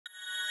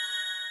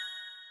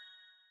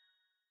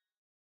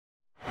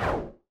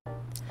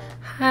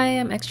Hi,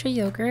 I'm Extra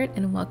Yogurt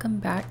and welcome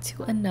back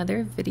to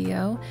another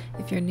video.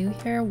 If you're new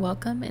here,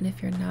 welcome, and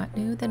if you're not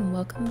new, then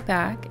welcome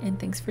back and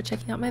thanks for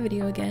checking out my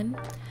video again.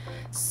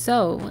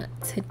 So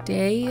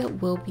today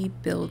we'll be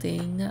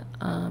building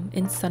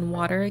in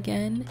Sunwater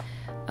again.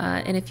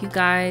 And if you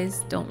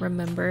guys don't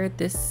remember,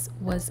 this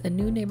was a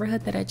new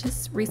neighborhood that I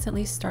just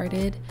recently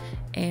started,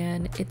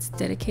 and it's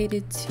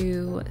dedicated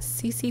to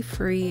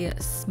CC-free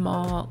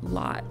small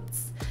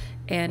lots.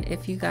 And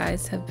if you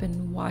guys have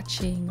been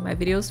watching my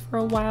videos for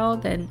a while,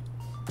 then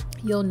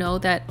you'll know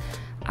that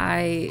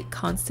I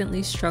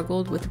constantly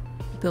struggled with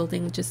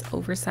building just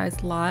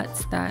oversized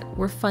lots that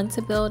were fun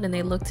to build and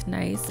they looked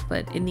nice,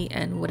 but in the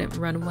end wouldn't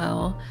run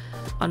well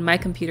on my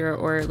computer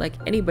or like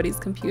anybody's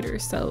computer.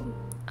 So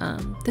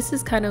this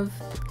is kind of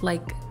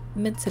like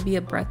meant to be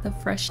a breath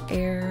of fresh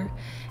air,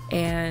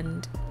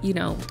 and you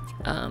know,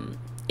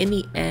 in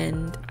the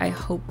end I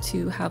hope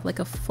to have like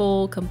a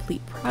full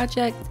complete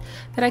project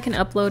that I can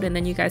upload, and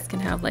then you guys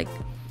can have like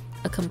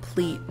a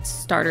complete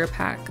starter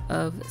pack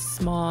of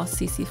small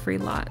CC free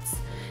lots.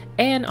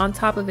 And on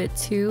top of it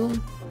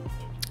too,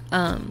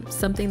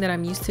 something that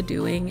I'm used to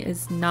doing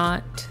is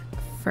not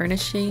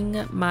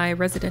furnishing my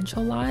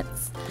residential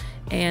lots,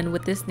 and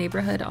with this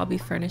neighborhood I'll be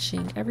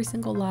furnishing every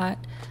single lot,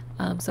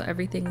 so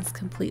everything is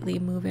completely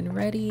move-in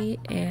ready.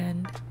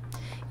 And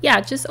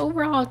yeah, just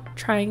overall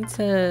trying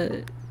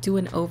to do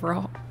an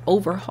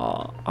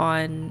overhaul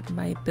on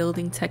my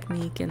building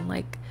technique, and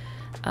like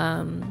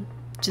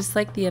just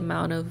like the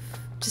amount of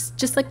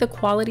just like the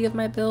quality of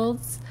my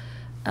builds,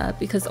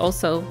 because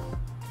also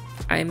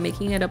I'm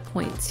making it a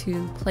point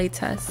to play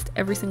test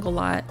every single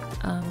lot.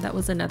 That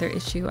was another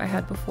issue I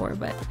had before,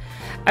 but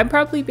I'm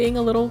probably being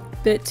a little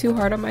bit too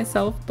hard on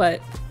myself,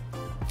 but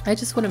I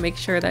just want to make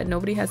sure that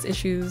nobody has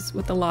issues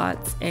with the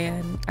lots,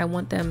 and I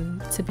want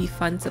them to be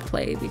fun to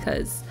play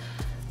because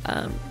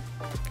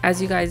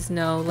as you guys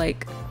know,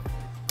 like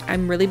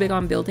I'm really big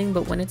on building,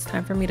 but when it's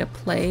time for me to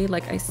play,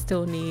 like I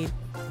still need,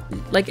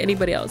 like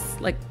anybody else,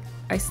 like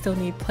I still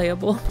need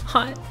playable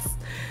lots,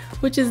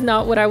 which is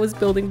not what I was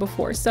building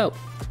before. So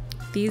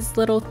these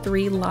little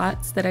 3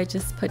 lots that I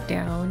just put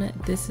down,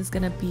 this is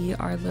gonna be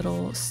our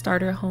little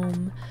starter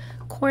home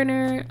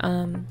corner.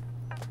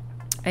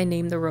 I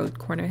named the road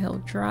Corner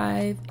Hill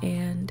Drive,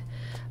 and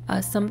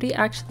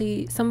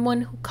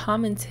someone who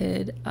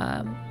commented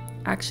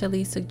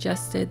actually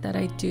suggested that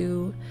I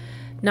do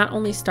not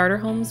only starter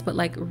homes but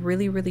like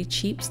really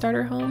cheap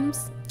starter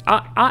homes.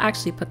 I'll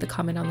actually put the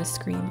comment on the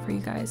screen for you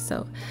guys,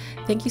 so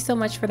thank you so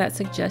much for that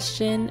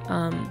suggestion.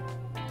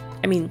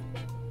 I mean,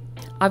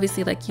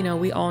 obviously, like, you know,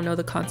 we all know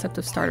the concept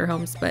of starter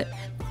homes, but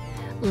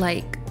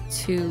like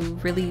to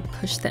really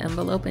push the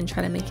envelope and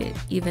try to make it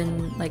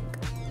even like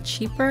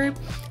cheaper.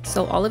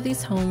 So all of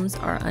these homes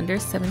are under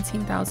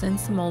 17,000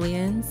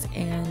 simoleons,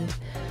 and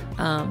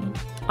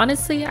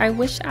honestly I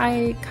wish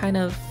I kind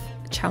of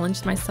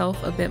challenged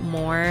myself a bit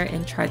more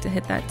and tried to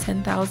hit that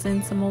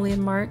 10,000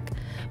 simoleon mark,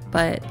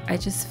 but I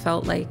just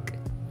felt like,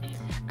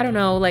 I don't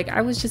know, like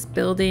I was just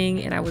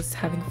building and I was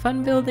having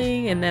fun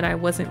building, and then I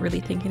wasn't really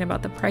thinking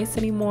about the price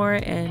anymore,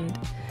 and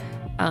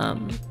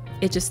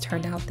it just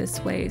turned out this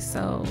way.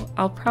 So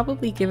I'll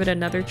probably give it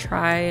another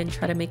try and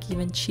try to make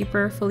even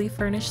cheaper fully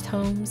furnished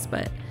homes,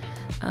 but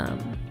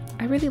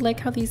I really like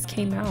how these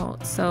came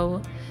out.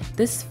 So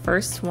this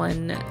first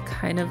one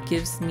kind of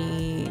gives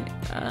me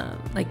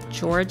like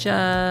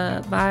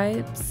Georgia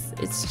vibes.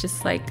 It's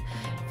just like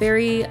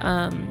very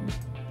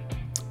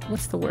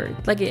what's the word,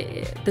 like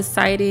the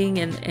siding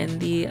and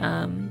the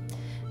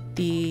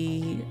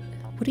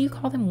what do you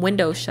call them,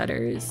 window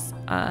shutters,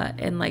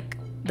 and like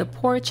the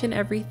porch and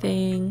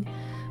everything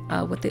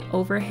with the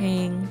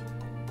overhang.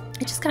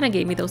 It just kind of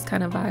gave me those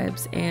kind of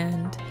vibes,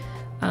 and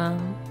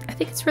I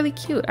think it's really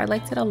cute. I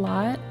liked it a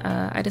lot.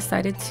 I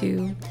decided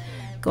to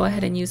go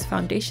ahead and use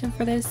foundation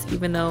for this,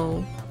 even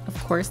though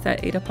of course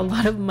that ate up a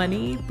lot of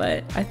money,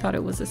 but I thought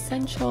it was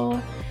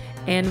essential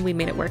and we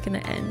made it work in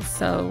the end.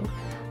 So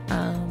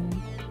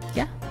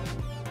yeah.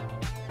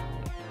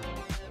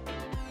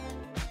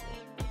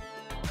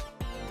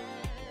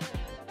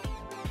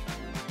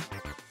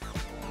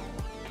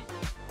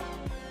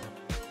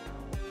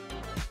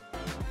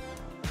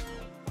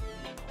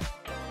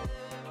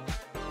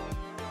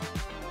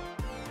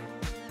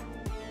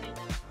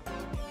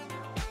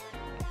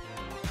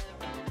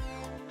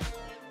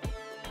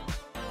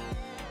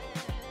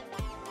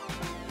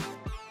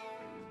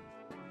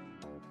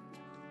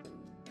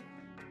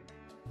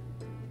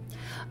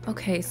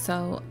 Okay,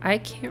 so I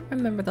can't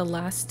remember the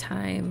last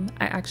time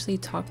I actually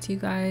talked to you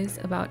guys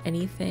about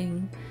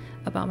anything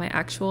about my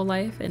actual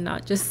life and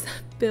not just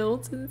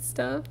builds and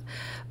stuff,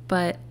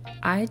 but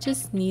I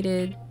just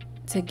needed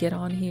to get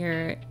on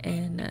here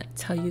and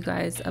tell you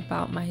guys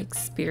about my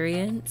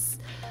experience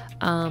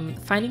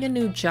finding a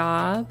new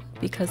job,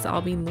 because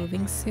I'll be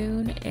moving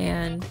soon.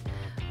 And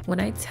when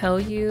I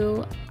tell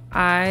you,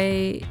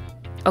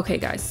 okay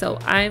guys, so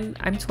I'm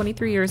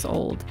 23 years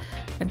old.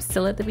 I'm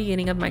still at the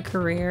beginning of my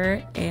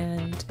career,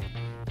 and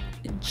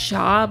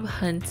job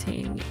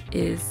hunting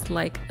is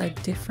like a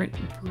different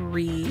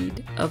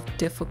breed of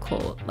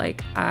difficult.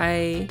 Like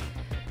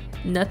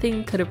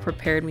nothing could have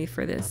prepared me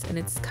for this. And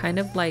it's kind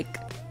of like,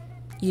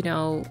 you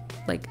know,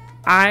 like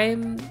I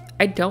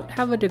don't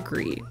have a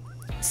degree.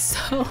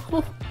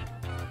 So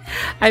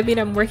I mean,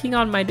 I'm working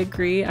on my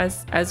degree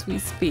as we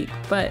speak,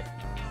 but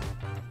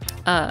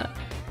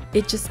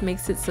it just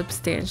makes it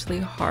substantially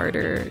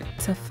harder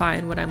to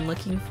find what I'm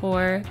looking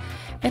for.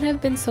 And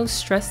I've been so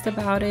stressed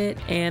about it.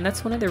 And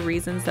that's one of the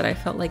reasons that I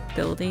felt like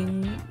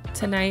building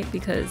tonight,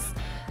 because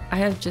I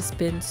have just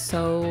been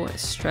so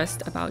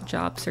stressed about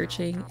job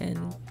searching.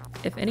 And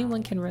if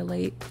anyone can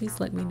relate, please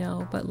let me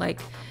know. But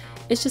like,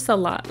 it's just a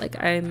lot. Like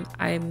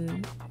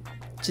I'm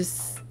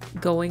just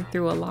going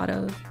through a lot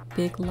of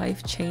big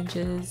life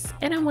changes.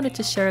 And I wanted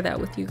to share that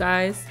with you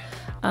guys.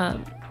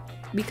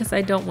 Because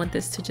I don't want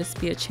this to just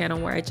be a channel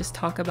where I just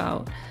talk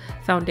about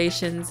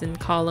foundations and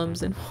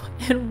columns and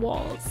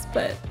walls.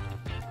 But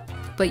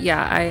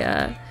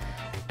yeah,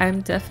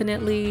 I'm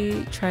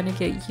definitely trying to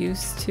get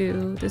used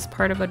to this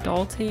part of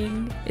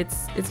adulting.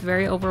 It's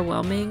very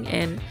overwhelming,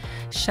 and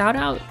shout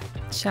out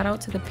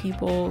to the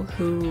people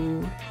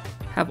who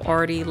have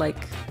already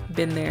like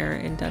been there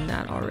and done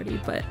that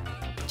already, but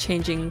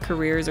changing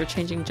careers or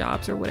changing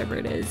jobs or whatever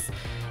it is.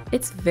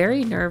 It's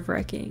very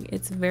nerve-wracking.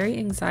 It's very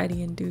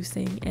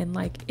anxiety-inducing, and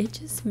like it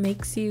just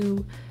makes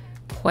you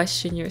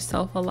question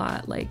yourself a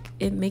lot. Like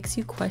it makes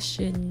you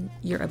question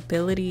your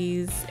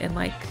abilities and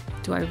like,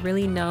 do I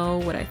really know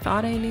what I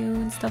thought I knew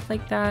and stuff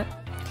like that.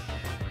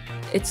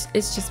 It's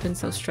just been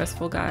so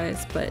stressful,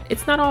 guys, but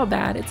it's not all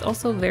bad. It's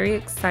also very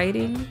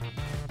exciting.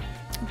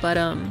 But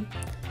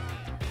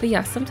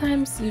yeah,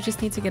 sometimes you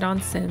just need to get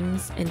on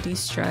Sims and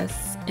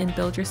de-stress and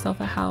build yourself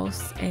a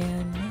house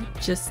and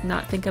just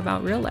not think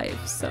about real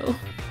life. So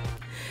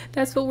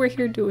that's what we're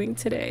here doing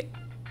today.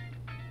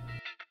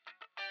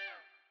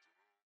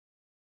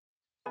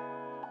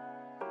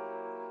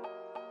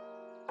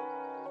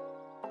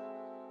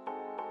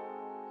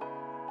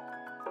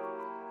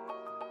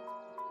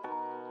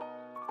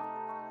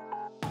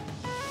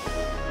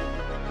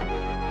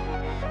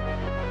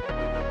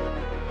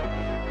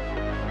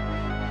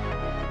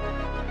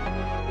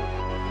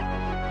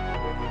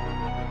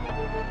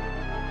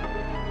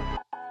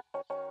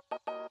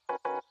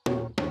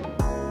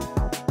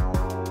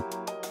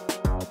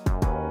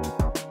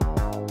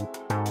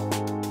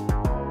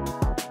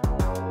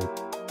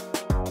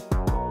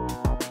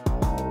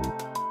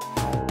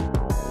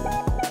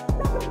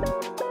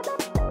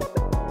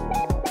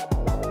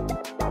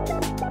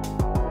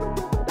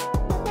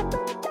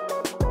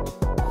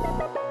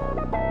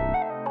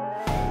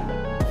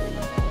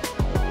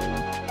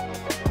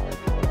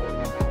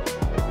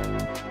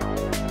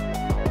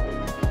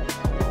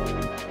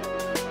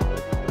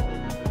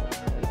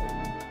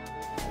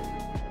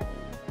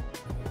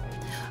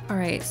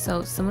 Alright,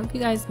 so some of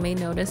you guys may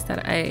notice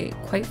that I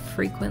quite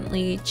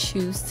frequently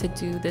choose to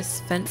do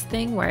this fence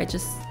thing where I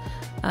just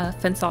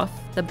fence off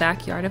the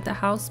backyard of the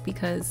house,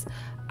 because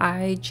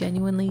I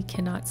genuinely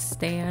cannot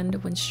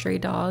stand when stray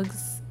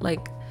dogs,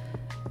 like,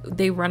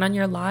 they run on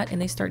your lot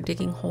and they start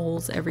digging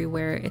holes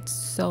everywhere. It's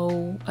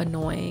so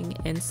annoying.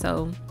 And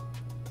so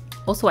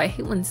also I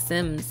hate when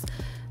Sims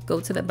go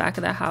to the back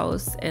of the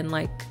house and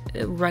like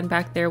run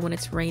back there when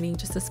it's raining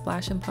just to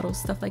splash in puddles,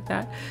 stuff like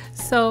that.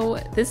 So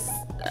this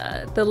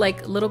the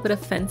like little bit of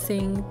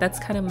fencing, that's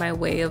kind of my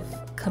way of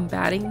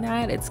combating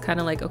that. It's kind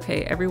of like,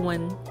 okay,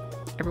 everyone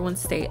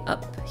stay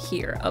up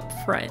here up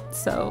front.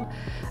 So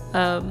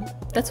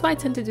that's why I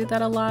tend to do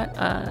that a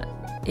lot.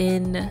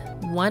 In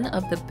one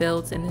of the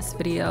builds in this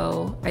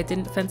video, I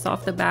didn't fence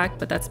off the back,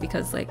 but that's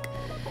because like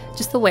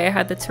just the way I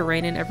had the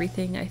terrain and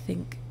everything, I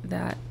think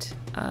that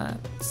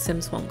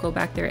Sims won't go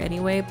back there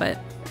anyway. But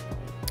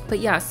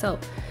yeah, so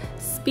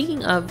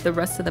speaking of the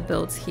rest of the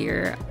builds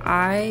here,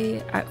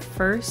 I at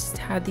first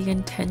had the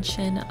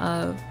intention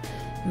of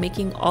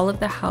making all of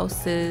the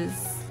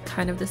houses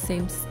kind of the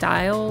same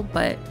style,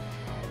 but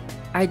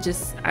I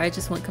just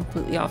went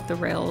completely off the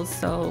rails.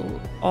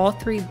 So all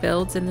three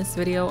builds in this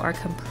video are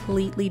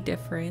completely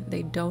different.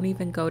 They don't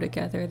even go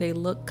together. They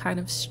look kind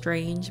of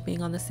strange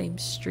being on the same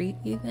street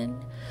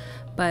even,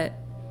 but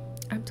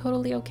I'm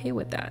totally okay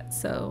with that.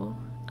 So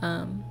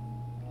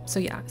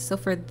yeah, so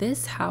for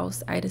this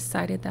house, I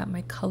decided that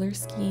my color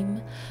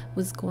scheme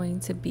was going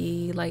to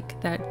be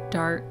like that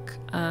dark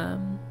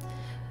kind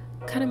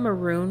of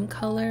maroon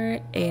color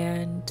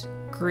and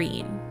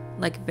green,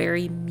 like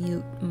very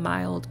mute,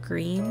 mild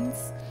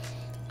greens.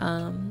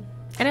 And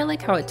I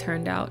like how it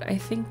turned out. I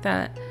think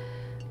that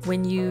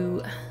when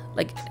you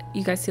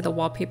guys see the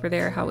wallpaper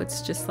there, how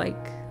it's just like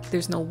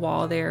there's no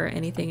wall there or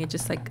anything, it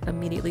just like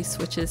immediately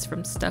switches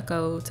from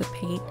stucco to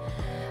paint.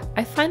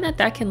 I find that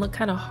that can look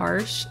kind of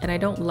harsh and I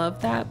don't love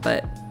that,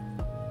 but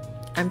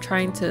I'm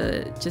trying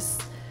to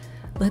just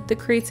let the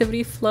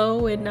creativity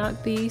flow and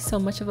not be so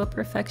much of a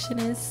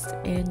perfectionist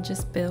and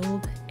just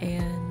build.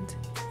 And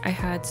I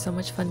had so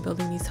much fun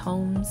building these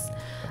homes.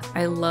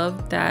 I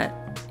loved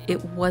that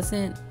it was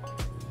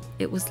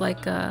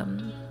like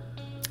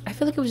I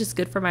feel like it was just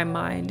good for my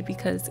mind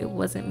because it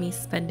wasn't me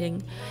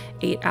spending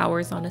 8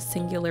 hours on a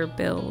singular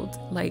build.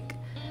 Like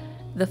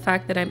the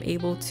fact that I'm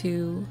able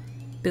to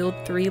build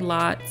 3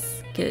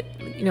 lots, get,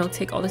 you know,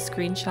 take all the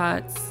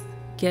screenshots,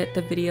 get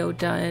the video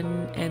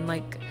done, and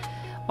like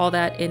all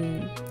that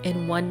in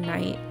one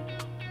night.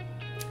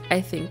 I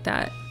think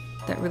that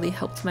really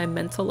helped my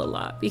mental a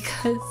lot,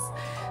 because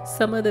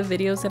some of the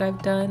videos that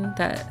I've done,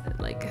 that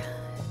like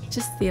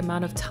just the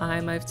amount of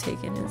time I've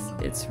taken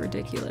it's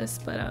ridiculous.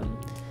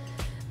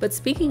 But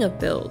speaking of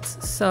builds,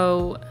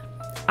 so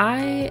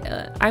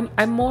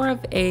I'm more of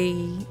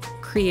a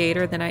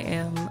creator than I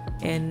am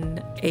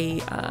in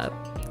a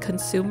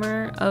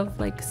consumer of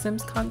like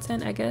Sims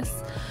content, I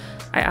guess.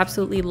 I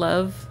absolutely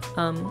love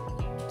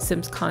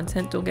Sims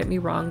content, don't get me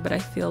wrong, but I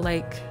feel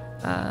like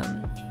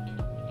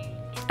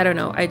I don't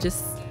know, I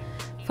just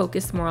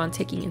focus more on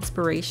taking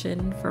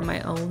inspiration for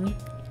my own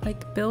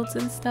like builds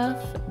and stuff.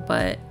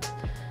 But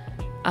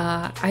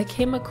I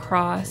came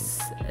across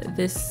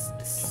this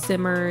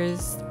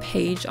Simmers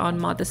page on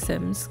Mod the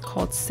Sims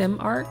called Sim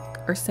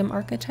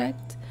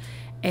Architect,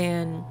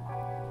 and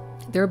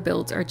their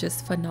builds are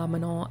just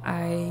phenomenal.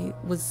 I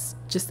was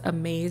just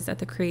amazed at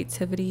the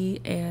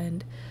creativity,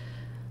 and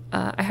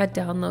I had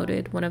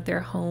downloaded one of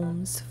their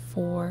homes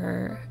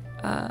for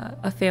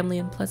a family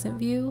in Pleasant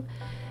View,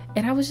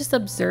 and I was just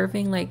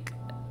observing like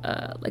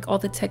all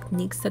the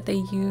techniques that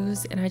they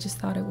use, and I just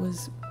thought it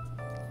was,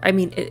 I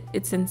mean,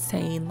 it's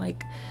insane,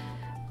 like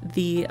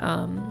the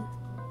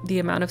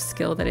amount of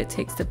skill that it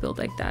takes to build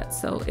like that.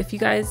 So if you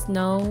guys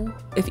know,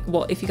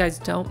 if you guys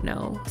don't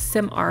know,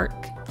 Sim Arc,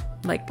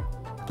 like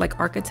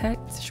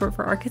architect, short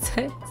for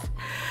architect,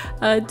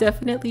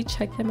 definitely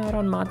check them out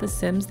on Mod the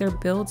Sims. Their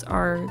builds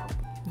are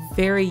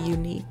very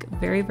unique,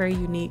 very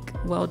unique,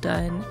 well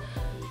done,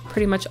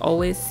 pretty much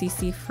always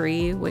CC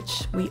free,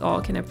 which we all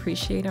can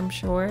appreciate, I'm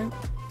sure.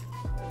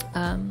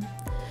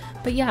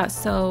 But yeah,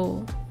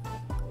 so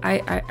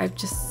I've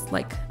just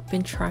like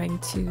been trying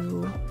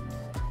to,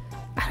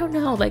 I don't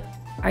know, like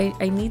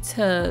I need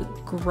to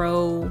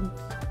grow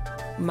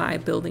my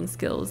building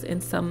skills in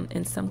some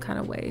kind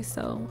of way.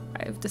 So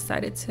I've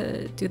decided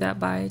to do that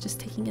by just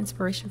taking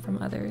inspiration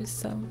from others.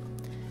 So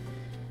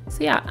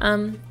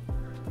yeah,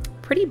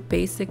 pretty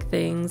basic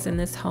things in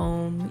this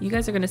home. You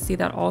guys are going to see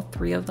that all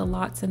 3 of the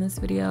lots in this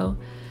video.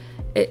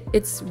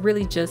 It's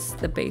really just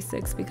the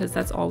basics because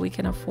that's all we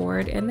can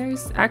afford. And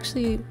there's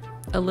actually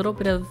a little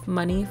bit of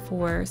money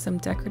for some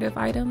decorative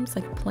items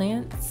like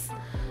plants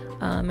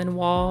and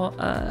wall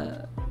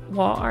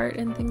art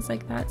and things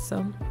like that.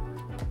 So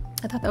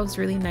I thought that was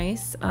really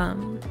nice.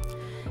 The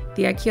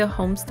IKEA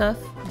home stuff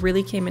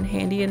really came in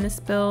handy in this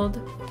build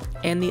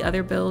and the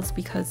other builds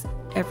because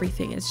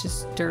everything is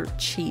just dirt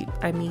cheap.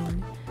 I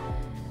mean,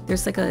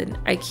 there's like an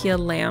IKEA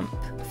lamp,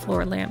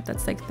 floor lamp,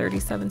 that's like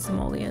 37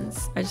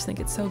 simoleons. I just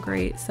think it's so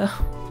great. So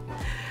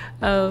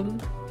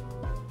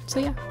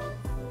yeah.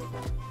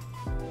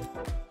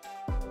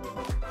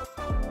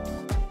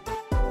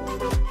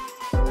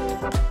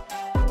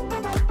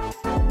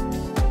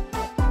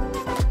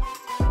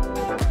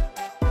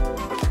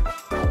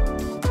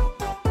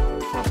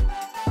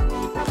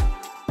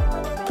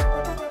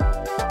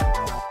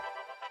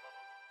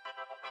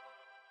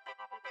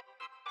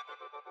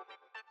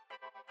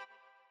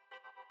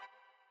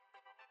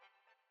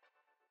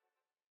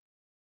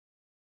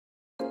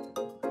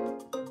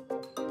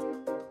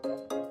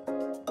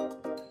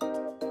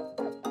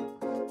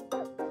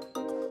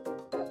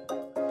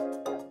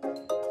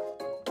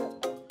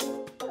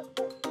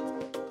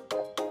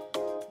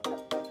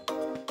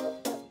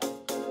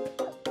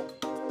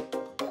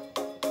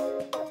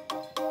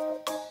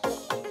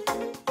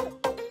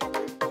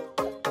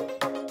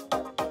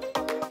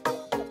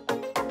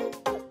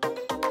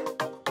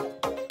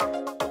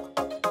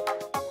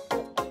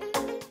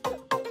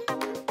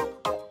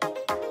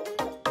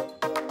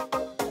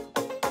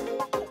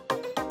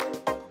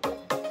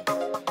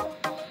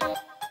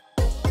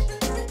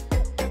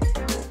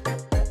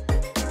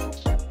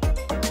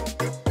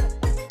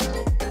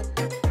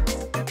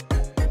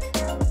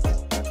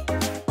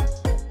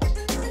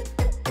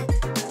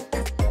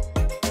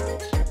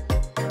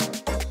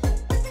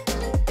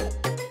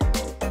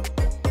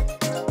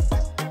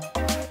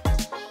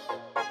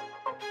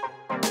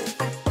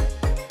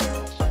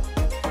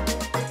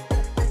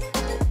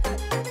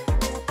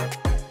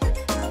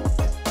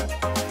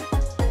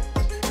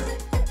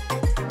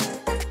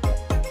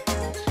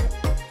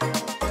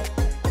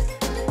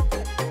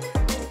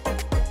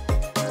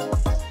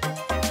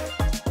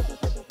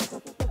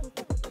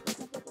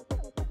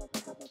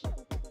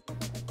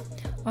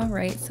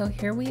 Alright, so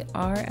here we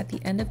are at the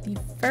end of the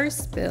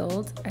first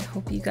build. I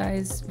hope you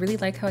guys really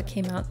like how it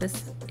came out.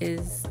 This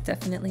is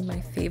definitely my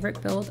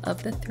favorite build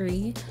of the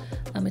 3.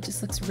 It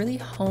just looks really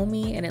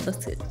homey and it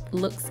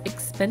looks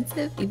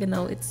expensive even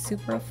though it's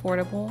super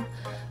affordable.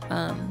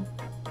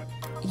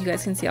 You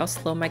guys can see how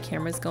slow my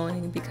camera's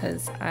going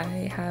because I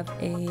have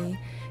a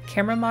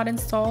camera mod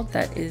installed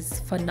that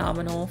is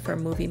phenomenal for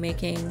movie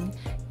making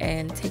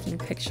and taking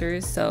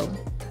pictures. So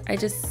I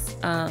just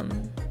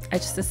I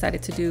just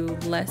decided to do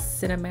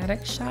less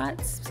cinematic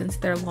shots since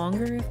they're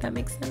longer, if that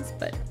makes sense.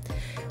 But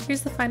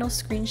here's the final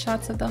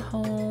screenshots of the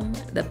home.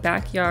 The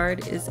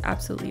backyard is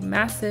absolutely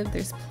massive.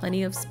 There's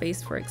plenty of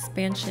space for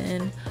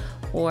expansion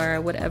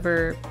or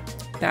whatever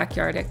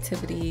backyard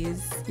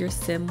activities your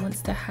sim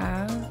wants to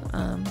have.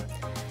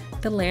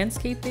 The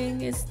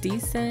landscaping is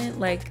decent.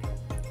 Like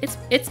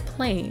it's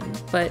plain,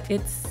 but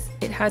it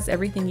has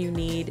everything you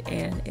need,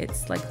 and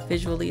it's like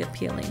visually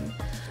appealing.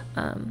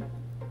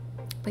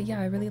 But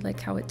yeah, I really like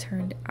how it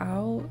turned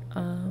out.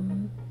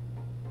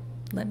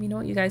 Let me know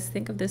what you guys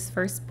think of this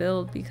first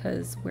build,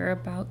 because we're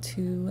about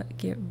to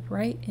get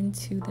right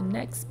into the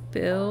next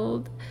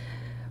build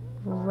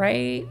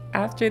right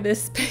after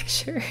this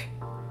picture.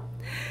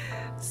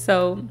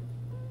 So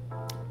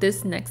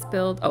this next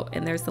build, oh,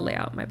 and there's the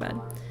layout, my bad.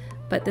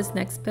 But this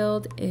next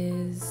build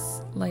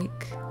is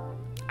like,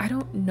 I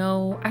don't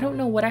know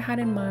what I had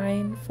in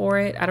mind for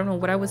it. I don't know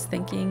what I was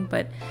thinking,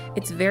 but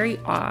it's very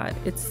odd.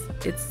 It's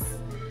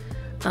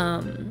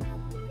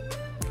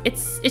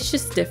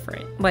just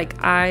different. Like,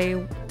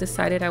 I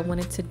decided I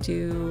wanted to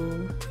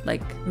do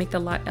like make the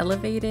lot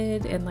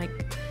elevated and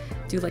like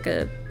do like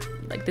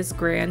this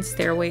grand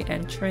stairway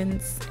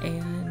entrance,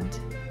 and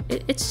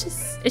it's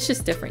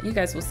just different. You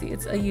guys will see.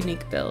 It's a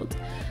unique build.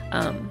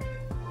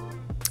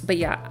 But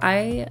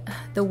yeah,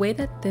 the way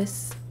that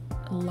this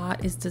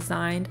lot is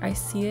designed, I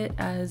see it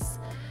as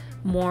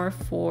more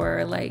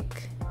for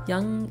like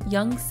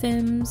young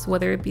sims,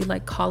 whether it be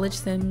like college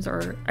sims,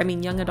 or I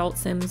mean young adult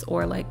sims,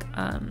 or like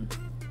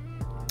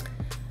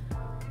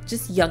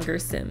just younger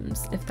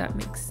sims, if that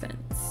makes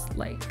sense.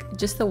 Like,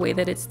 just the way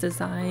that it's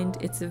designed,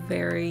 it's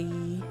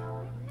very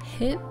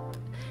hip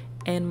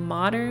and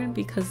modern,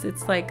 because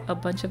it's like a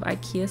bunch of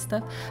IKEA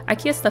stuff.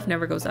 IKEA stuff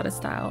never goes out of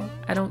style.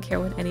 I don't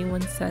care what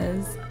anyone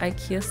says.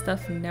 IKEA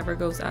stuff never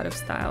goes out of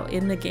style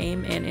in the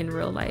game and in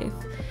real life.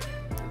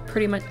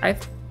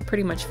 I've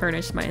pretty much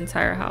furnished my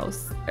entire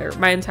house, or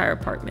my entire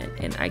apartment,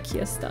 in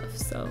IKEA stuff.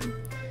 So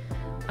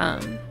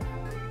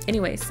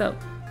anyway, so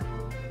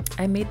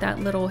I made that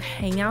little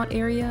hangout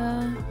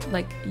area,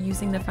 like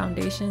using the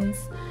foundations.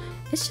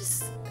 It's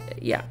just,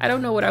 yeah, I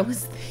don't know what I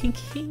was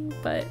thinking,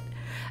 but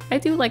I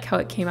do like how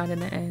it came out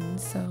in the end,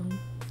 so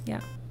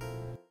yeah.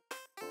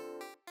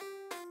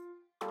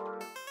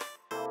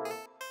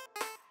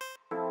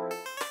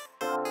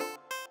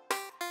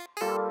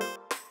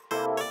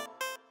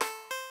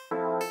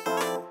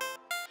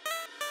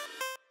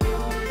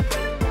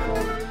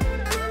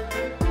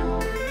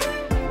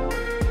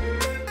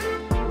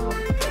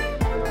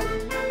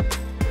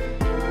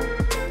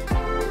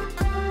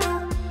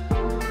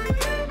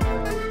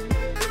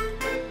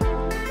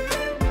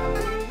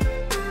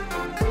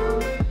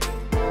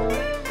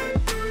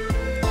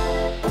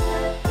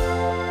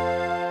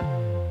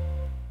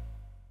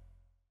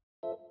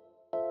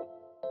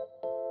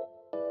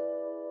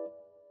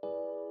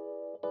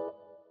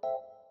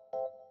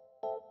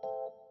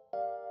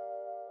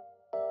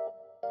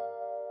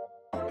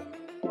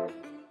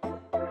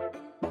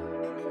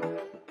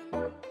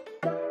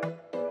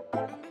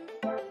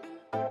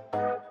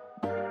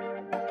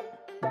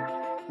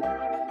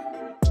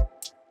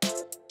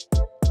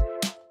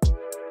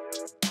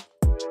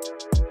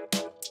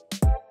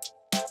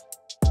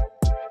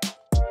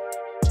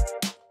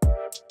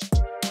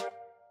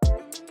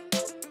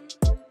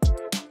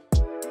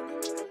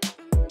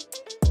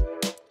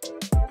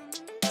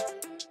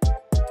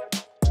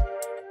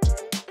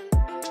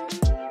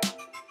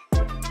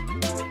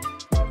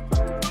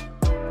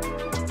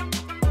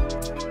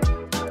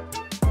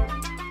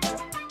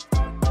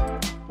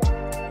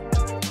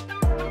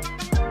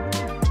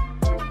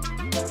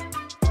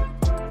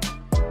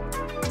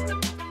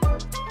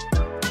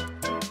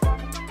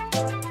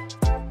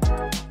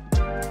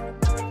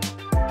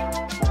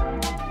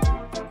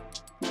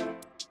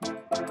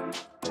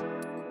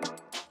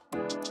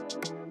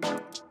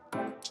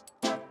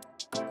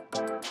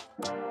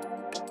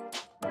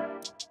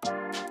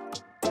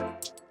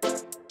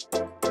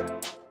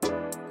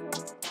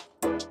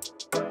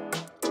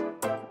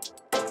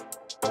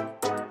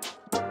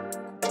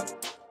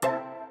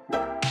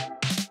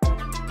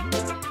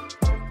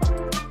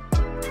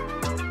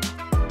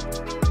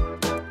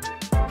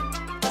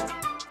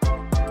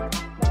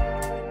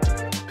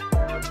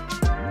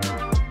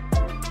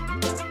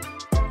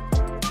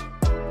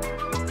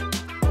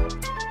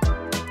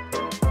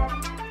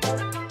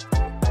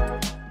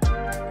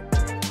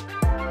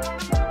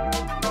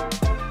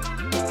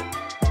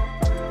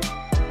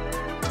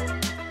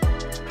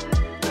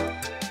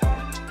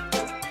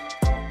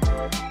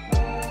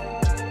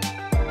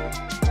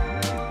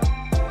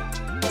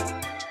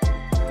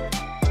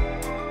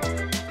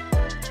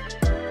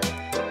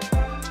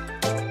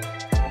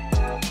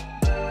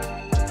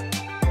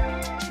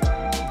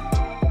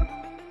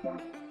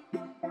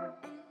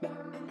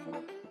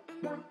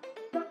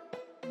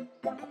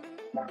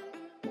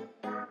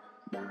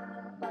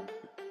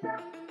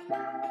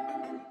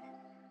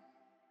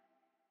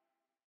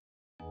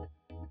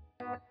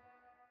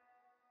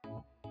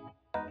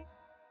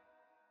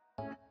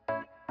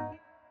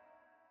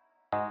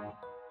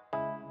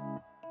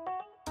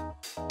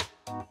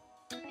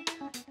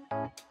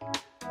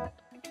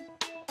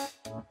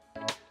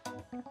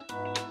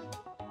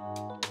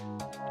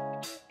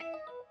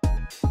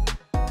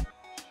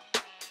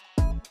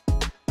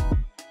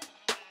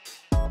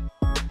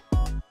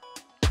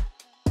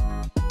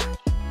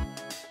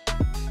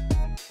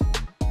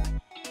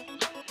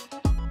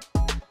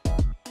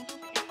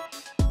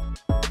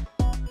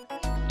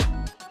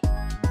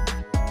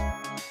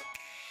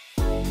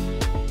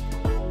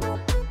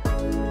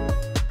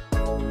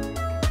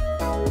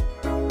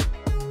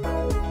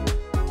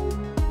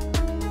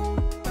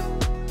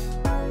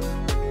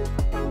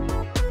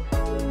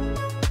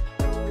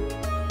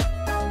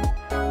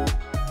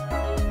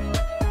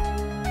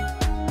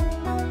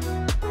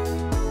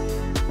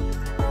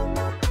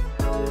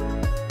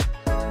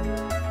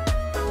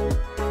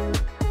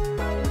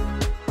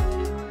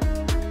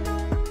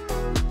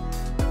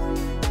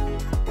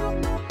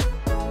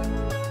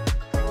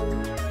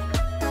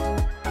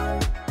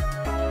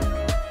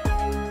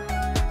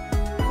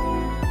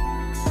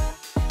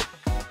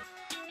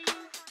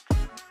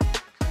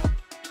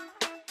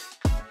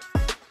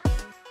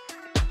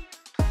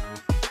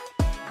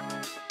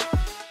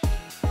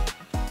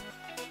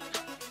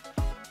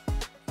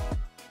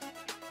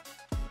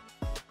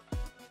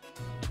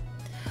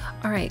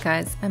 Alright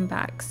guys, I'm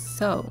back.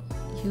 So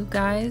you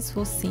guys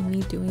will see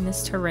me doing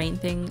this terrain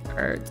thing,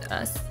 or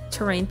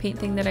terrain paint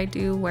thing that I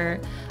do,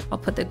 where I'll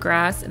put the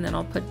grass and then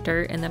I'll put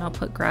dirt and then I'll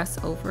put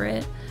grass over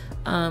it.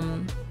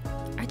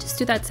 I just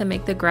do that to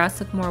make the grass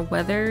look more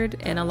weathered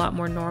and a lot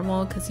more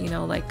normal, because you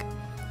know, like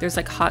there's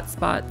like hot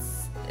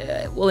spots.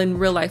 Well, in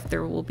real life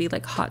there will be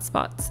like hot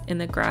spots in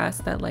the grass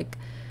that like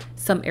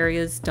some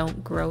areas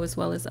don't grow as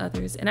well as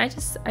others, and I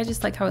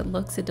just like how it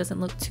looks. It doesn't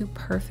look too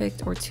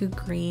perfect or too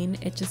green.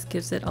 It just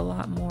gives it a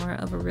lot more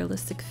of a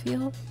realistic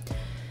feel.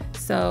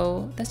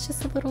 So that's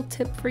just a little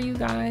tip for you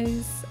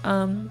guys.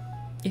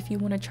 If you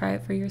want to try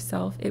it for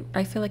yourself,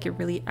 I feel like it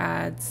really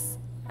adds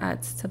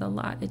to the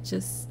lot. It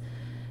just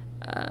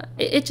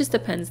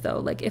depends though.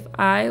 Like if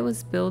I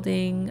was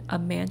building a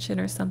mansion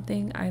or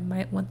something, I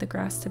might want the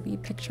grass to be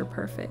picture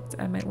perfect.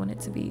 I might want it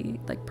to be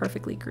like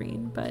perfectly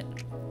green, but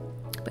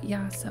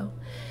yeah. So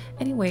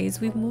anyways,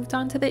 we've moved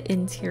on to the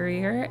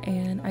interior,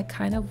 and I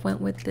kind of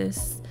went with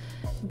this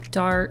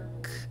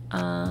dark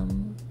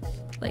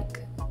like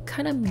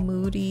kind of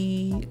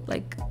moody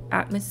like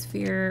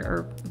atmosphere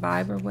or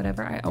vibe or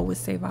whatever. I always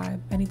say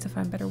vibe. I need to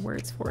find better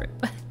words for it,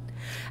 but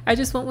I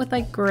just went with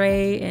like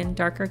gray and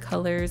darker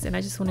colors, and I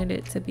just wanted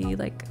it to be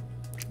like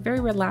very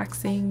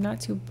relaxing,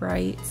 not too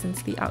bright,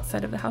 since the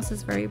outside of the house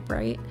is very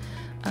bright.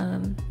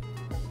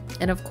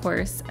 And of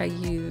course I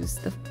use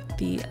the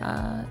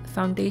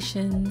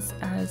foundations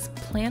as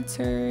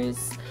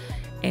planters,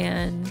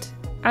 and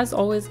as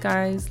always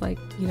guys, like,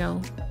 you know,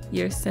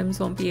 your Sims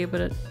won't be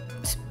able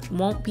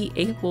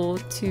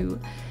to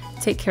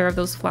take care of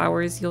those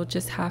flowers. You'll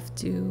just have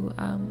to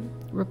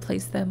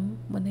replace them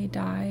when they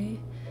die.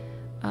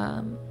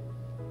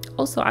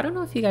 Also, I don't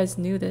know if you guys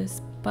knew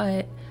this,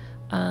 but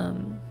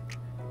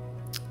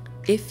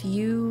if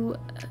you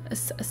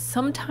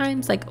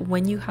sometimes, like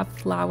when you have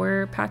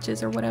flower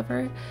patches or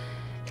whatever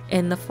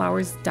and the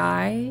flowers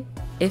die,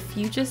 if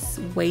you just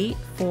wait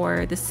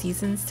for the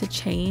seasons to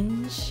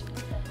change,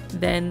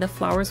 then the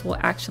flowers will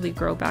actually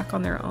grow back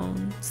on their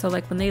own. So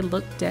like when they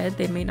look dead,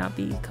 they may not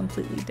be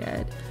completely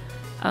dead.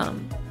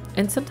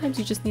 And sometimes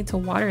you just need to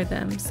water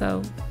them.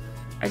 So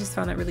I just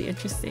found that really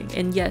interesting.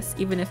 And yes,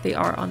 even if they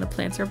are on the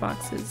planter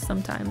boxes,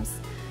 sometimes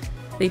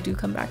they do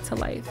come back to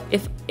life,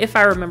 if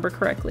I remember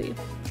correctly.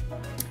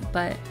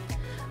 But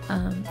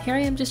here I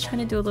am just trying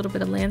to do a little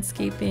bit of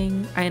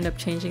landscaping. I end up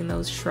changing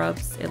those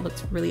shrubs. It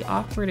looked really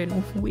awkward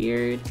and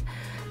weird.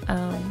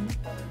 And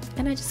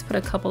I just put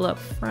a couple up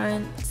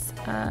front.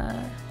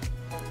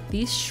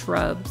 These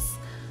shrubs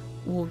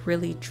will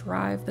really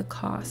drive the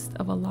cost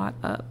of a lot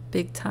up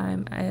big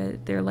time.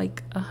 They're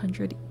like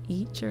 100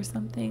 each or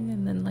something,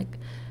 and then like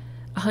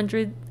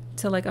 100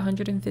 to like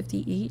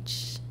 150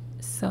 each.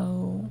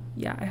 So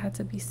yeah, I had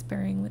to be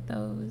sparing with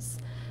those.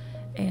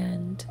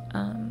 And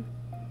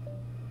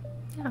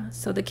yeah,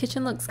 so the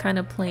kitchen looks kind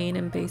of plain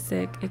and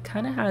basic. It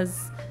kind of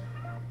has,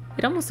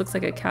 it almost looks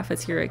like a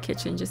cafeteria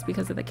kitchen just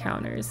because of the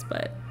counters,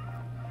 but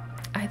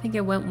I think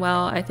it went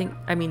well.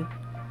 I mean,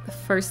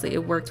 firstly,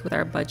 it worked with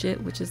our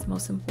budget, which is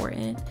most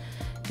important,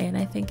 and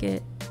I think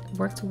it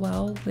worked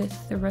well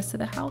with the rest of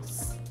the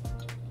house.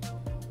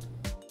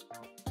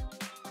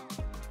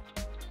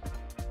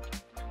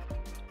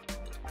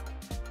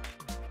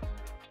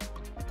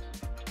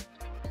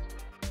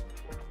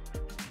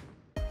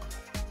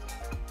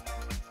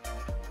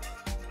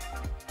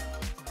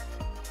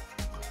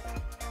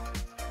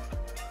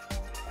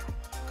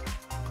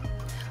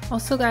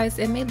 Also guys,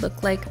 it may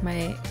look like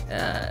my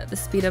the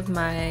speed of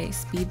my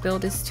speed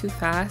build is too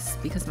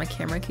fast because my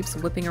camera keeps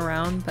whipping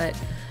around, but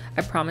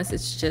I promise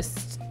it's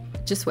just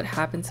what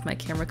happened to my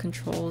camera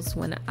controls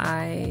when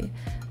I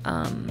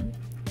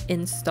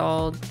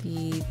installed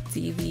the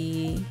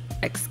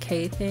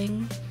DVXK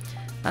thing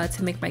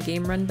to make my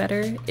game run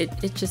better.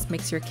 It just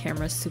makes your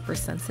camera super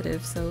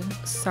sensitive, so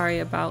sorry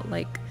about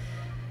like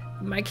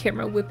my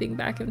camera whipping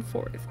back and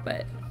forth,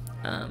 but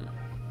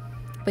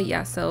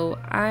yeah, so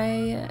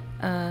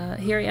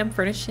here I am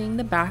furnishing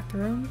the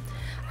bathroom.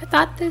 I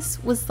thought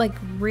this was like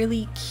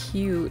really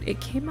cute.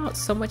 It came out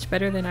so much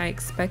better than I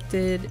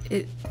expected.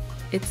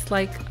 It's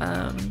like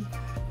I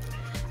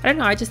don't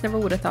know, I just never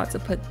would have thought to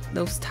put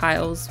those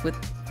tiles with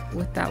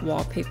that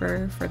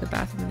wallpaper for the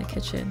bathroom and the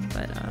kitchen,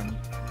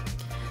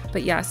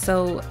 but yeah.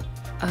 So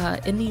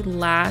in the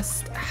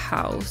last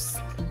house,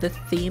 the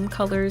theme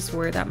colors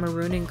were that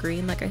maroon and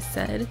green, like I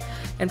said,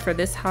 and for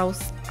this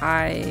house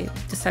I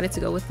decided to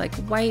go with like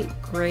white,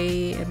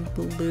 gray, and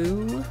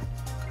blue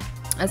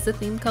as the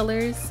theme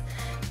colors.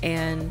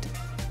 And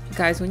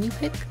guys, when you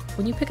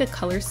pick a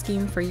color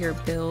scheme for your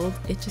build,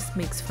 it just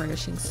makes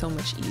furnishing so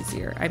much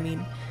easier. I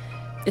mean,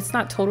 it's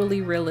not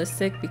totally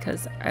realistic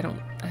because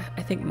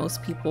I think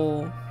most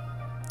people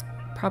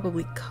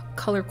probably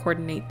color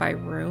coordinate by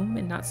room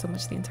and not so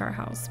much the entire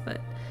house, but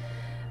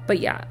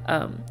yeah,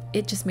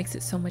 it just makes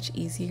it so much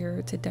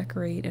easier to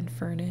decorate and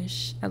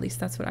furnish. At least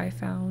that's what I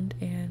found,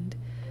 and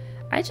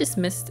I just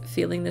missed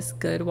feeling this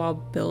good while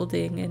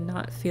building and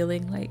not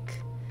feeling like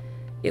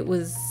it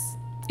was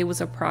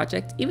a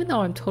project, even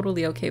though I'm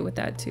totally okay with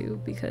that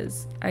too,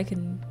 because I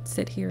can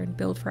sit here and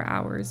build for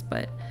hours,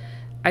 but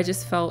I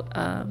just felt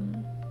I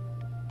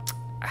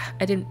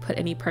didn't put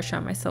any pressure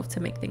on myself to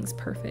make things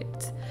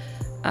perfect.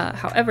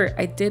 However,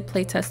 I did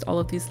play test all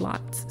of these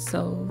lots,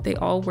 so they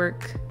all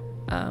work.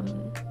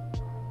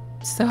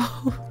 So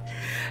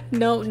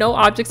no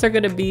objects are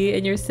going to be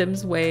in your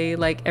Sims way.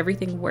 Like,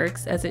 everything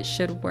works as it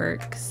should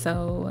work,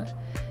 so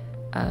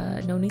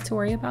no need to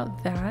worry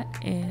about that.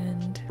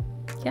 And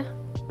yeah.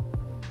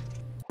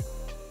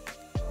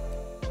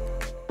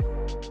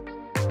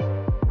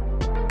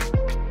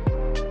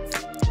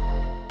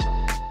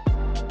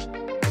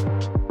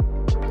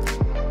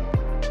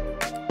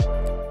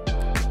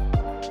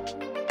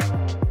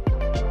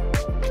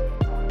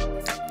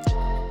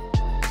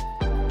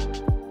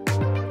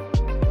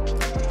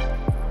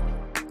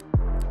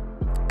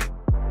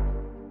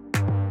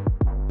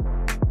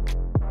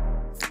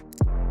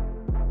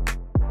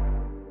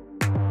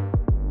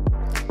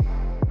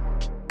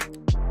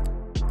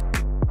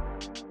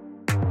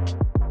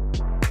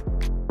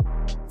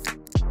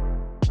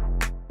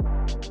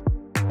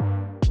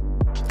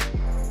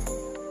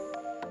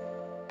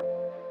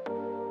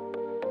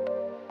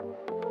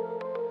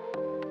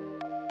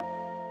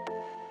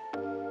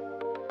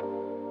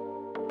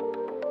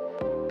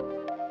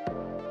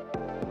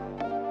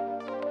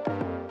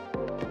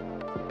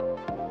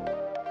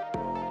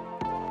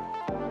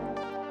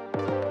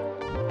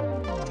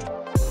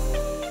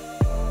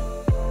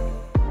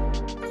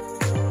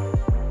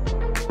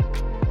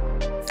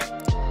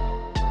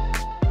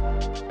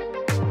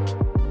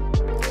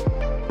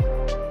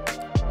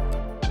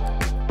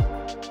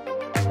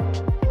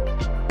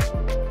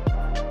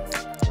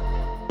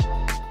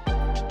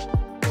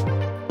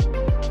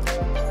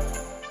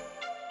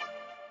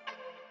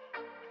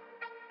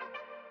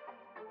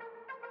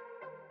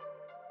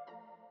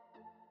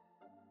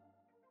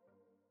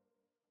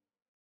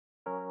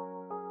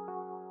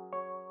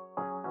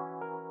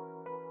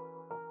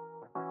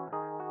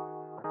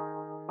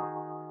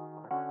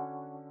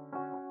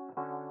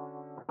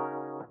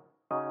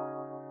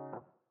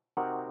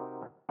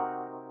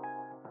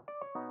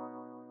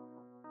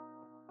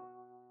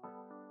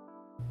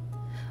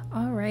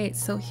 All right,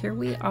 so here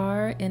we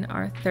are in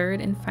our third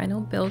and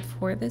final build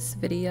for this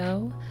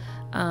video.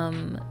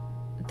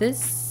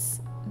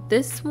 This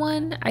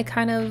one I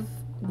kind of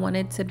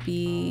wanted to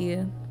be,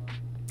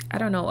 I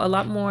don't know, a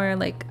lot more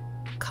like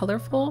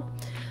colorful.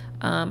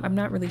 I'm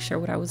not really sure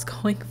what I was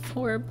going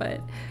for,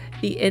 but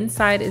the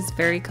inside is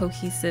very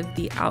cohesive,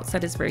 the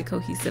outside is very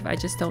cohesive. I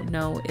just don't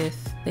know if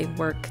they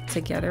work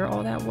together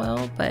all that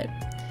well, but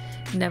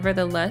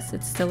nevertheless,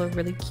 it's still a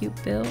really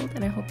cute build,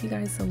 and I hope you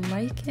guys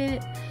like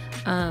it.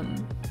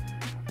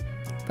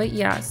 But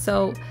yeah,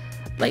 so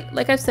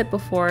like I've said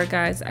before,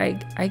 guys,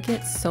 I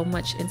get so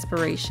much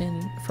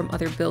inspiration from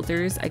other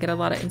builders. I get a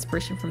lot of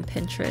inspiration from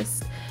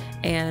Pinterest,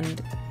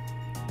 and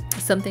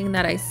something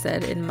that I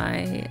said in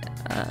my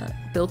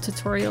build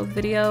tutorial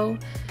video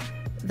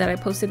that I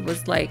posted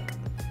was like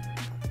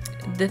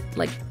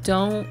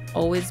don't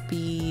always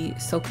be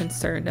so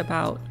concerned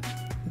about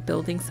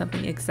building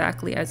something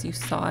exactly as you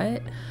saw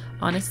it.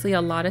 Honestly,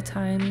 a lot of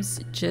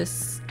times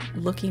just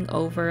looking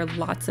over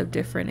lots of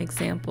different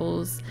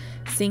examples,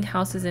 seeing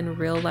houses in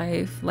real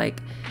life,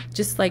 like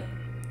just like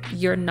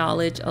your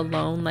knowledge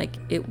alone, like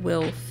it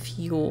will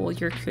fuel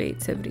your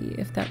creativity,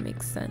 if that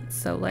makes sense.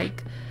 So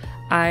like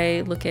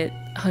I look at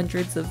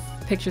hundreds of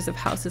pictures of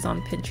houses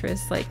on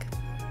Pinterest like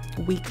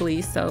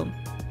weekly, so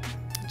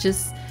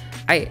just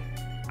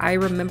I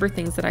remember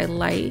things that I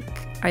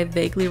like. I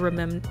vaguely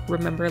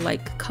remember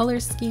like color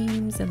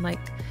schemes and like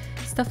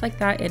stuff like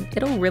that, and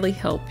it'll really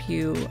help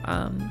you.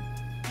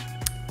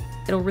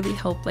 It'll really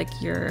help like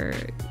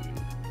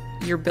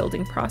your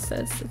building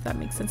process, if that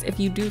makes sense. If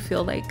you do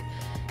feel like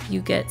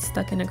you get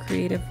stuck in a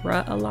creative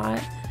rut a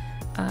lot,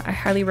 I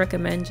highly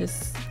recommend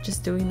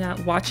just doing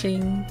that.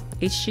 Watching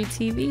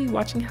HGTV,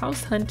 watching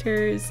House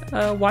Hunters,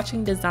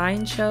 watching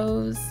design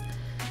shows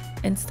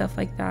and stuff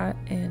like that,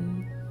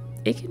 and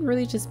it can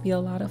really just be a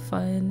lot of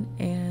fun.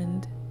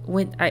 And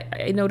when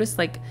I noticed,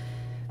 like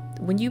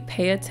when you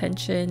pay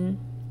attention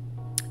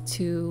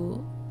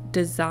to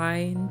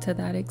design to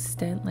that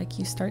extent, like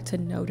you start to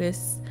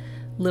notice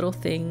little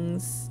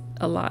things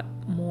a lot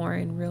more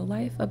in real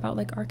life about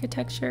like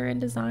architecture and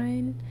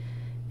design,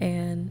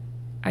 and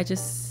I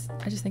just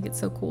think it's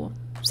so cool.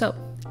 So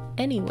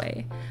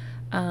anyway,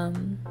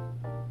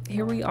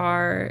 here we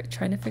are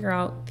trying to figure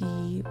out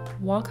the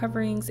wall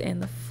coverings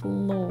and the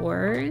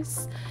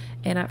floors,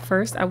 and at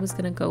first I was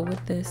gonna go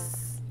with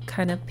this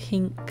kind of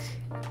pink,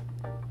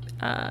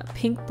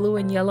 blue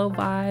and yellow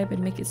vibe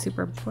and make it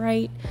super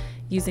bright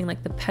using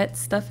like the pet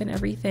stuff and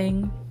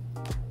everything,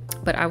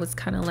 but I was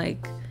kind of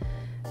like,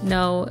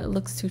 no, it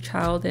looks too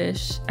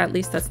childish. At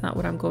least that's not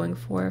what I'm going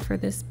for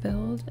this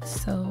build.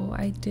 So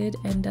I did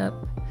end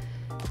up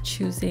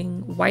choosing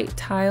white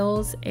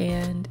tiles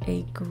and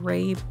a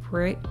gray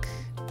brick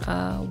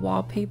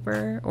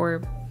wallpaper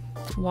or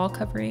wall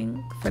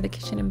covering for the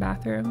kitchen and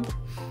bathroom,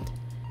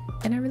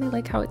 and I really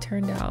like how it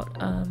turned out.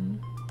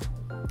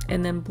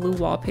 And then blue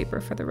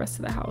wallpaper for the rest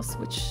of the house,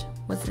 which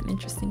was an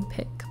interesting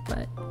pick,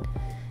 but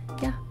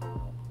yeah.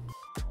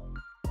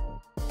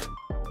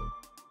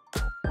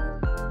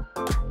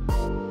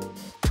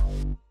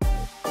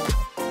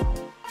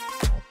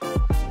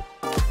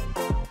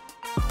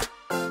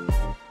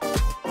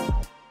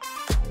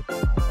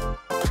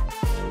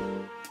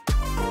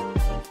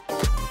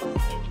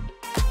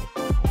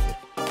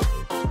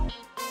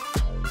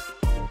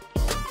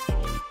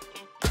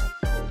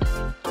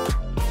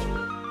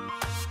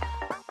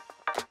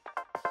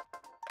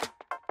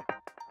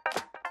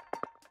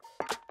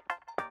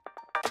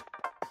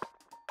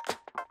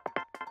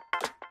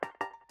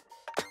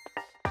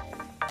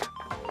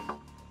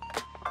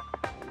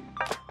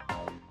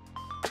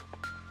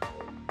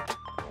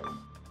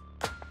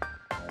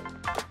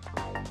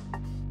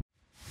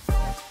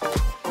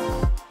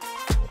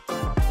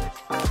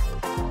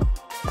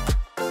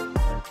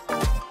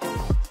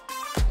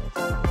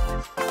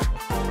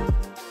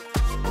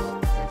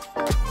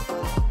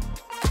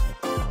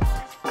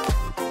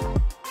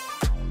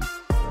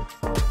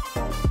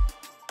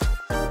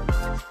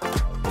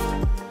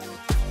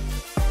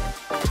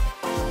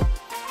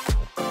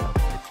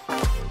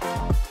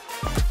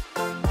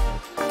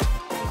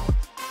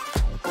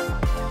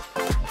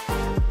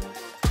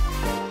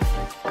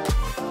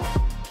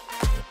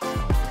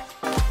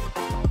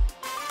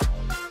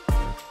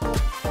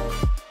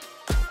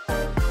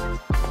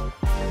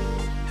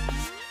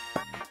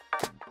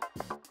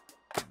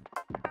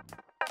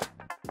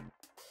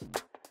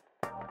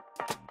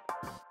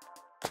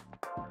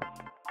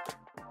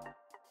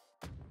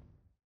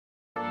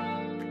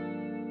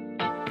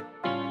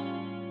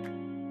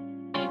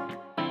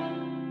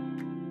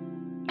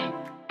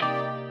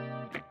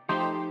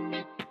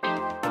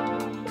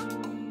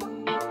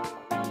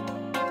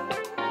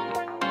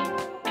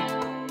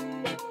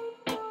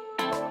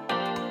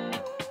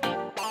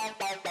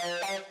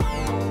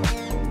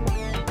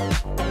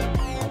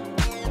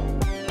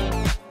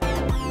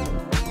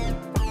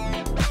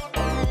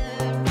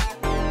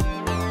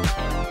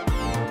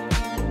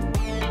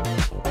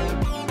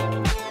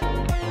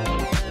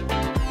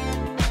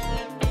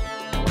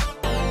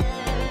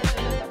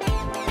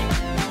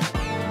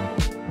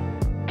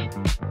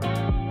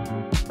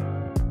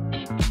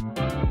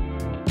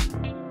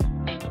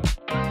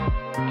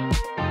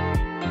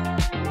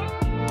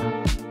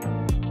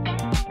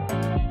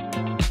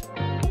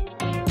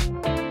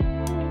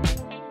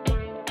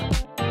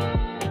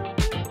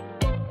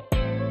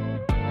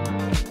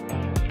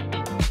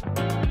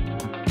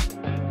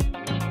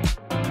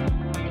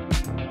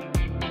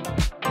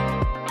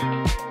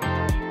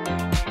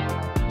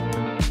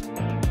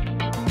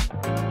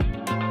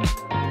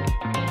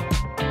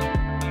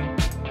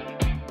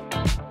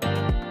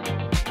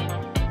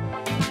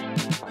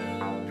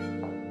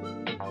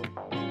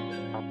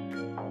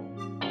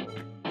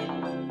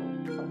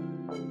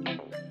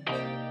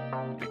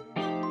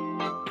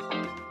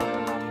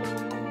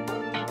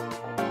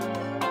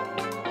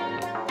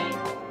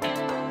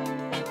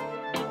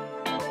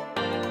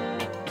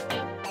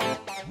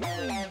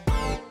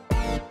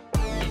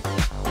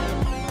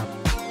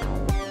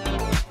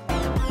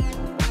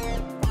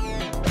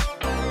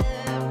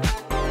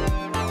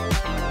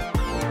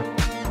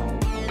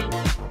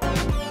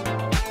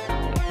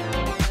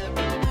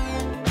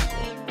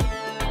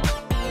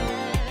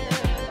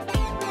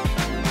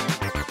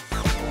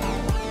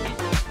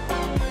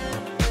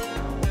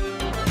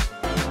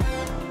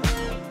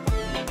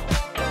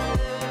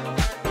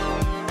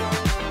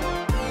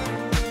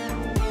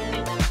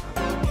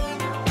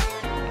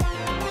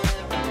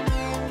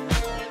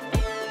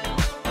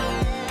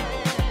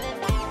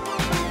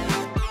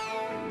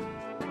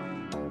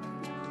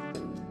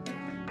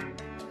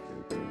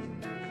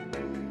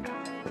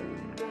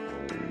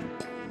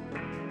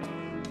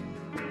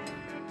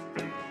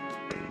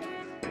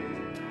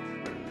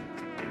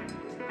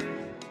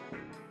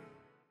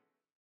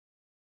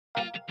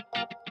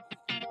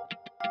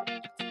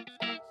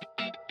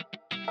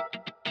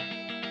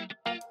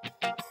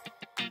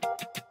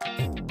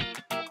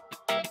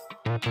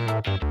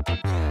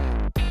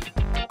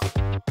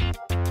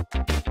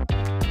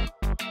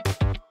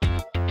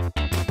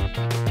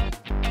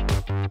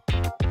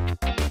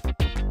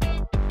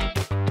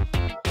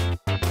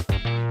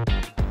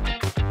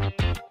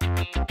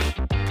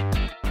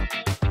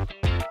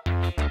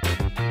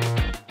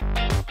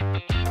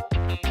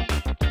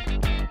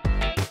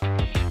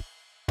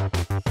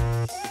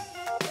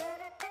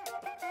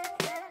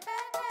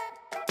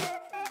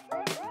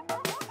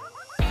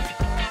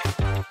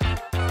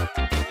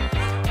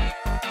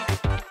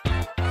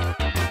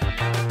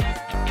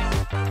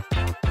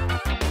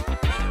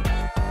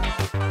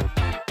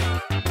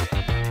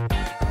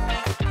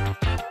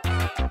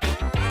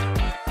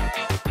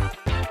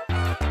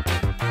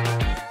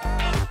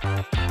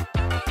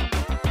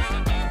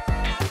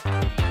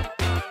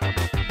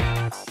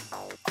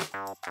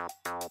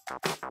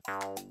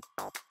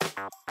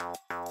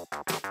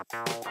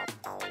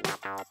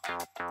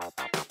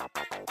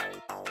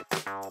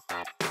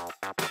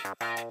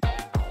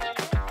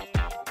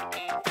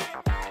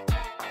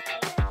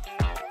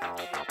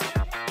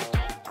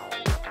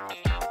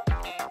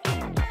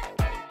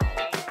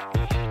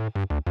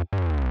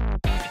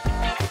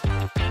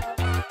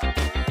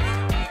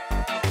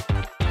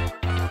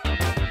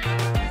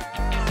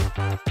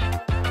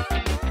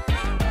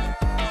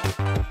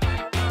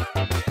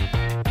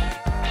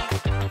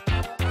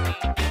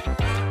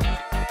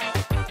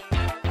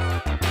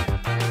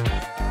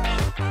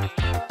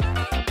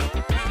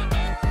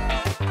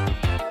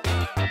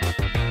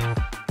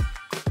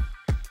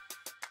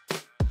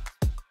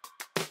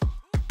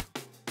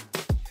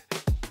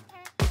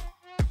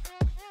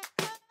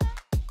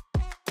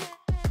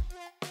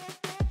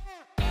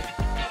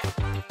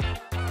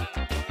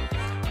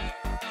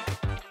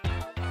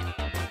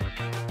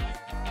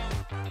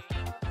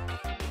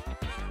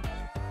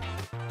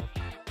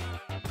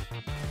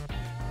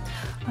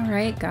 All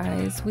right,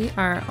 guys, we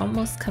are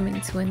almost coming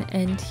to an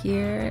end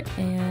here.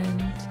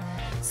 And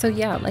so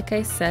yeah, like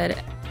I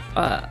said,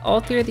 all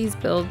three of these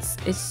builds,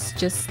 it's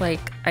just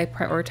like I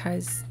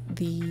prioritize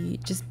the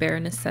just bare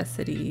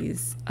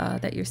necessities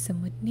that your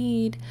sim would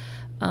need.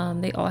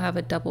 They all have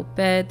a double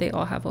bed, they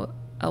all have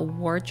a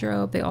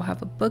wardrobe, they all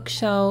have a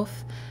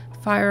bookshelf,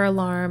 fire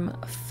alarm,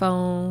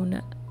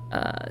 phone,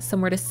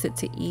 somewhere to sit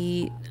to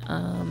eat,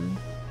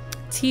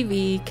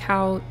 TV,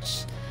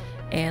 couch,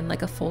 and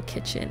like a full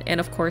kitchen, and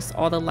of course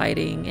all the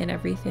lighting and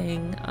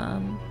everything,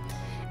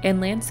 and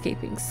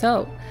landscaping.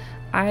 So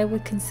I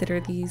would consider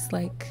these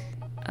like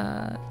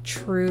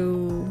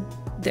true,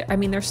 I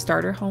mean, they're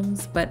starter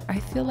homes, but I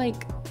feel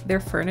like they're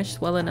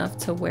furnished well enough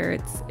to where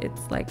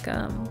it's like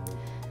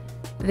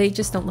they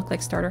just don't look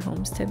like starter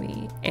homes to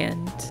me.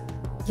 And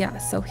yeah,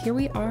 so here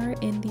we are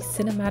in the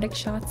cinematic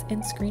shots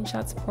and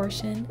screenshots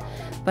portion,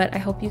 but I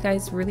hope you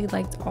guys really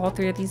liked all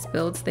three of these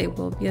builds. They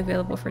will be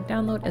available for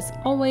download as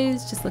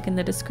always. Just look in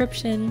the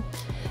description,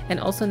 and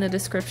also in the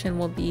description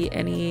will be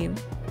any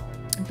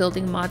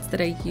building mods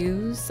that I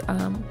use,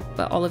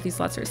 but all of these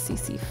lots are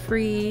CC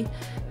free,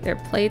 they're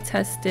play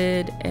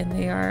tested, and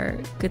they are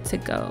good to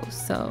go.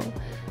 So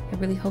I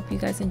really hope you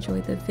guys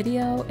enjoyed the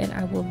video, and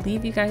I will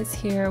leave you guys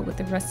here with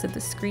the rest of the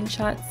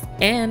screenshots,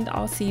 and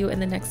I'll see you in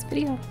the next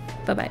video.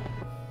 Bye bye.